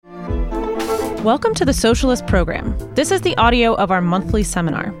Welcome to the Socialist Program. This is the audio of our monthly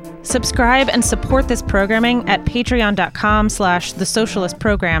seminar. Subscribe and support this programming at patreon.com/The Socialist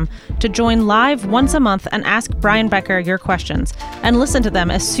Program to join live once a month and ask Brian Becker your questions and listen to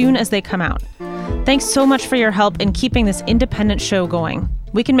them as soon as they come out. Thanks so much for your help in keeping this independent show going.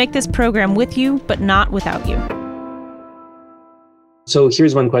 We can make this program with you, but not without you. So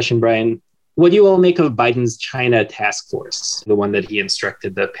here's one question, Brian. What do you all make of Biden's China task force, the one that he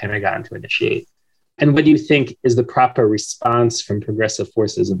instructed the Pentagon to initiate? And what do you think is the proper response from progressive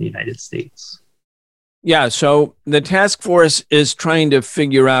forces in the United States? Yeah, so the task force is trying to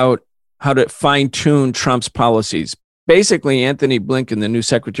figure out how to fine-tune Trump's policies. Basically, Anthony Blinken, the new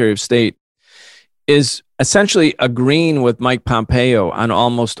Secretary of State, is essentially agreeing with Mike Pompeo on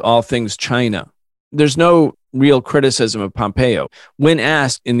almost all things China. There's no real criticism of Pompeo. When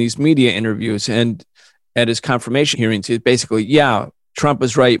asked in these media interviews and at his confirmation hearings, he's basically, yeah, Trump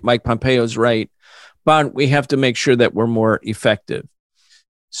is right, Mike Pompeo is right, but we have to make sure that we're more effective.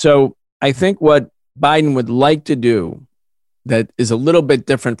 So I think what Biden would like to do that is a little bit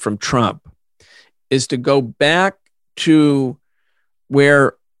different from Trump is to go back to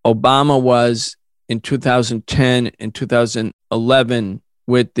where Obama was in 2010 and 2011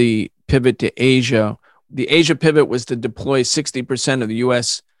 with the pivot to Asia. The Asia pivot was to deploy 60% of the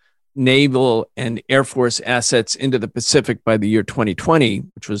U.S. naval and Air Force assets into the Pacific by the year 2020,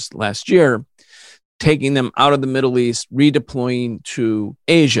 which was last year, taking them out of the Middle East, redeploying to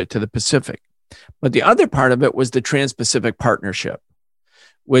Asia, to the Pacific. But the other part of it was the Trans-Pacific Partnership,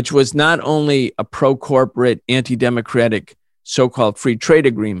 which was not only a pro-corporate, anti-democratic so-called free trade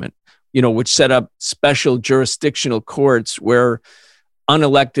agreement, which set up special jurisdictional courts where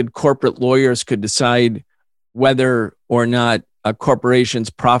unelected corporate lawyers could decide whether or not a corporation's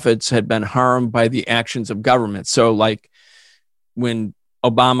profits had been harmed by the actions of government. So like when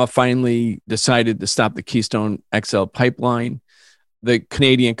Obama finally decided to stop the Keystone XL pipeline, the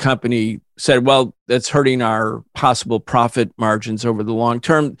Canadian company said, well, that's hurting our possible profit margins over the long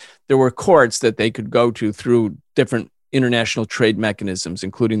term. There were courts that they could go to through different international trade mechanisms,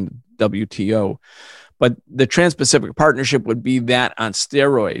 including the WTO. But the Trans-Pacific Partnership would be that on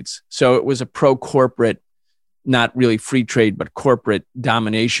steroids. So it was a pro-corporate, not really free trade, but corporate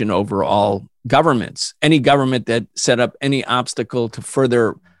domination over all governments. Any government that set up any obstacle to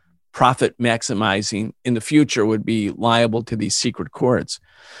further profit maximizing in the future would be liable to these secret courts.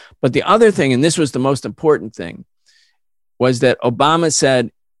 But the other thing, and this was the most important thing, was that Obama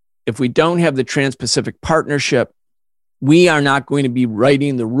said, if we don't have the Trans-Pacific Partnership, we are not going to be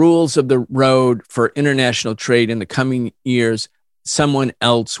writing the rules of the road for international trade in the coming years. Someone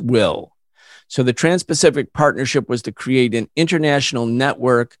else will. So the Trans-Pacific Partnership was to create an international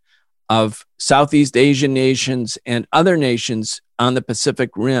network of Southeast Asian nations and other nations on the Pacific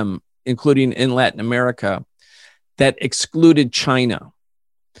Rim, including in Latin America, that excluded China.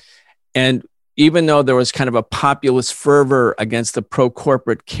 And even though there was kind of a populist fervor against the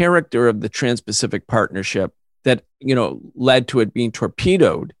pro-corporate character of the Trans-Pacific Partnership that, led to it being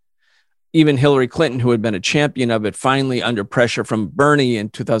torpedoed, even Hillary Clinton, who had been a champion of it, finally under pressure from Bernie in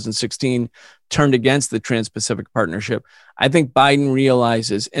 2016, turned against the Trans-Pacific Partnership. I think Biden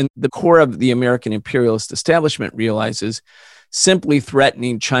realizes, and the core of the American imperialist establishment realizes, simply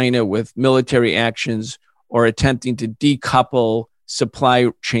threatening China with military actions or attempting to decouple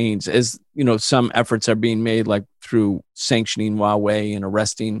supply chains, as some efforts are being made, like through sanctioning Huawei and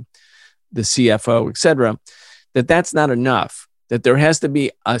arresting the CFO, et cetera, that's not enough, that there has to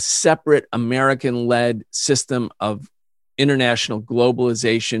be a separate American-led system of international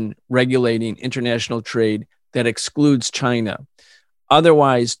globalization regulating international trade that excludes China.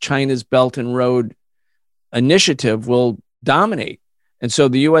 Otherwise, China's Belt and Road Initiative will dominate. And so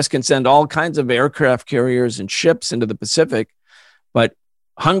the U.S. can send all kinds of aircraft carriers and ships into the Pacific, but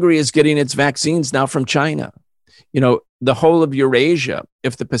Hungary is getting its vaccines now from China. The whole of Eurasia,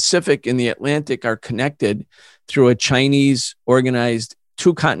 if the Pacific and the Atlantic are connected through a Chinese organized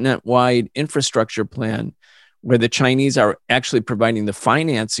 2-continent-wide infrastructure plan, where the Chinese are actually providing the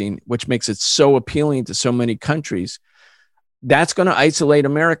financing, which makes it so appealing to so many countries, that's going to isolate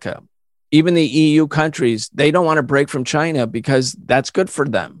America. Even the EU countries, they don't want to break from China because that's good for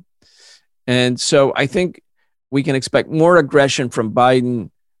them. And so I think we can expect more aggression from Biden,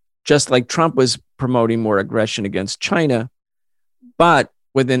 just like Trump was promoting more aggression against China, but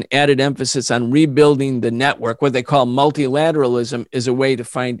with an added emphasis on rebuilding the network. What they call multilateralism is a way to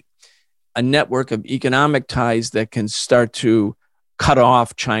find a network of economic ties that can start to cut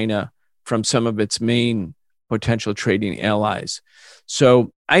off China from some of its main potential trading allies.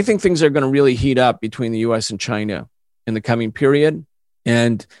 So I think things are going to really heat up between the U.S. and China in the coming period.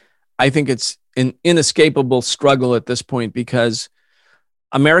 And I think it's an inescapable struggle at this point because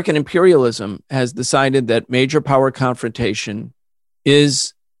American imperialism has decided that major power confrontation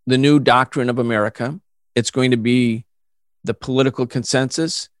is the new doctrine of America. It's going to be the political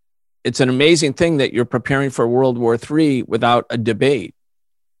consensus. It's an amazing thing that you're preparing for World War III without a debate.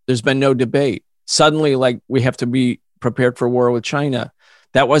 There's been no debate. Suddenly, like, we have to be prepared for war with China.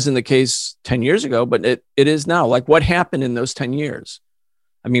 That wasn't the case 10 years ago, but it is now. Like, what happened in those 10 years?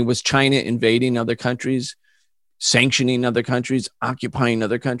 I mean, was China invading other countries, sanctioning other countries, occupying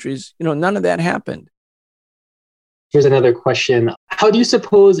other countries? None of that happened. Here's another question. How do you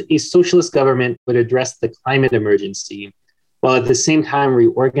suppose a socialist government would address the climate emergency while at the same time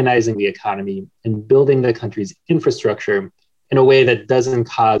reorganizing the economy and building the country's infrastructure in a way that doesn't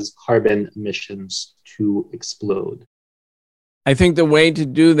cause carbon emissions to explode? I think the way to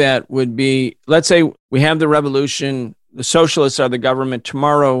do that would be, let's say we have the revolution, the socialists are the government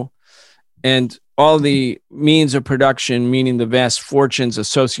tomorrow, and all the means of production, meaning the vast fortunes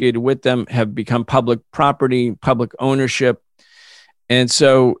associated with them, have become public property, public ownership. And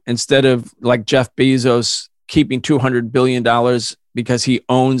so instead of like Jeff Bezos keeping $200 billion because he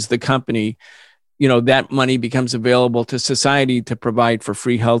owns the company, that money becomes available to society to provide for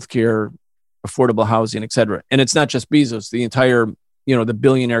free healthcare, affordable housing, et cetera. And it's not just Bezos, the entire, the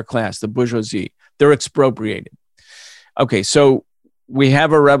billionaire class, the bourgeoisie, they're expropriated. Okay, so we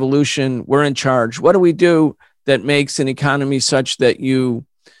have a revolution, we're in charge. What do we do that makes an economy such that you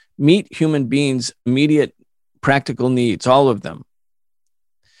meet human beings' immediate practical needs, all of them,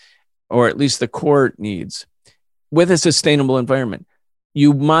 or at least the core needs, with a sustainable environment?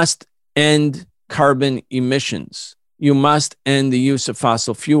 You must end carbon emissions. You must end the use of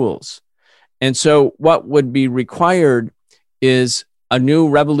fossil fuels. And so what would be required is a new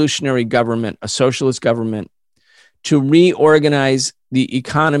revolutionary government, a socialist government, to reorganize the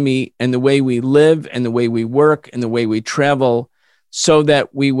economy and the way we live and the way we work and the way we travel so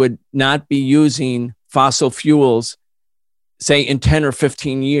that we would not be using fossil fuels, say, in 10 or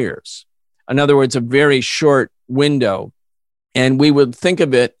 15 years. In other words, a very short window. And we would think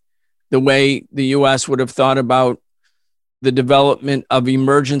of it the way the US would have thought about the development of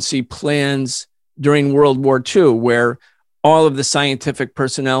emergency plans during World War II, where all of the scientific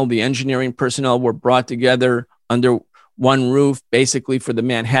personnel, the engineering personnel were brought together under one roof, basically for the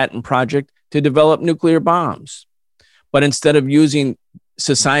Manhattan Project, to develop nuclear bombs. But instead of using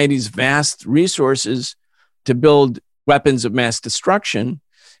society's vast resources to build weapons of mass destruction,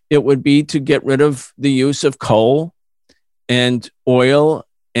 it would be to get rid of the use of coal and oil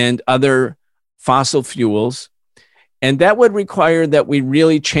and other fossil fuels. And that would require that we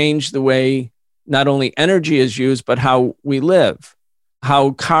really change the way not only energy is used, but how we live,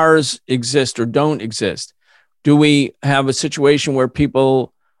 how cars exist or don't exist. Do we have a situation where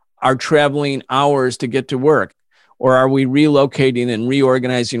people are traveling hours to get to work? Or are we relocating and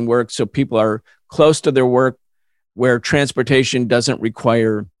reorganizing work so people are close to their work, where transportation doesn't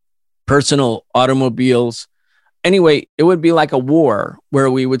require personal automobiles? Anyway, it would be like a war where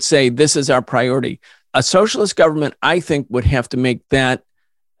we would say, this is our priority. A socialist government, I think, would have to make that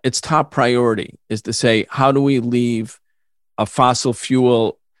its top priority, is to say, how do we leave a fossil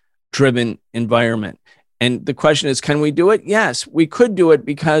fuel driven environment? And the question is, can we do it? Yes, we could do it,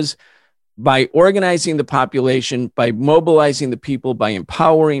 because by organizing the population, by mobilizing the people, by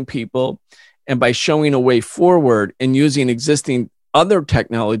empowering people, and by showing a way forward and using existing other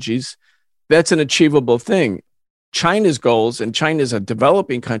technologies, that's an achievable thing. China's goals, and China's a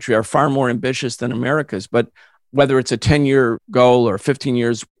developing country, are far more ambitious than America's. But whether it's a 10-year goal or 15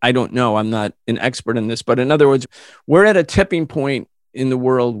 years, I don't know. I'm not an expert in this. But in other words, we're at a tipping point in the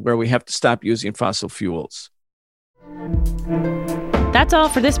world where we have to stop using fossil fuels. That's all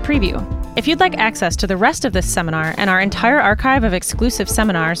for this preview. If you'd like access to the rest of this seminar and our entire archive of exclusive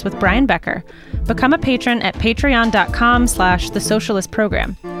seminars with Brian Becker, become a patron at patreon.com/The Socialist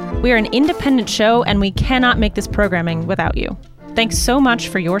Program. We are an independent show, and we cannot make this programming without you. Thanks so much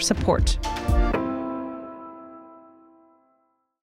for your support.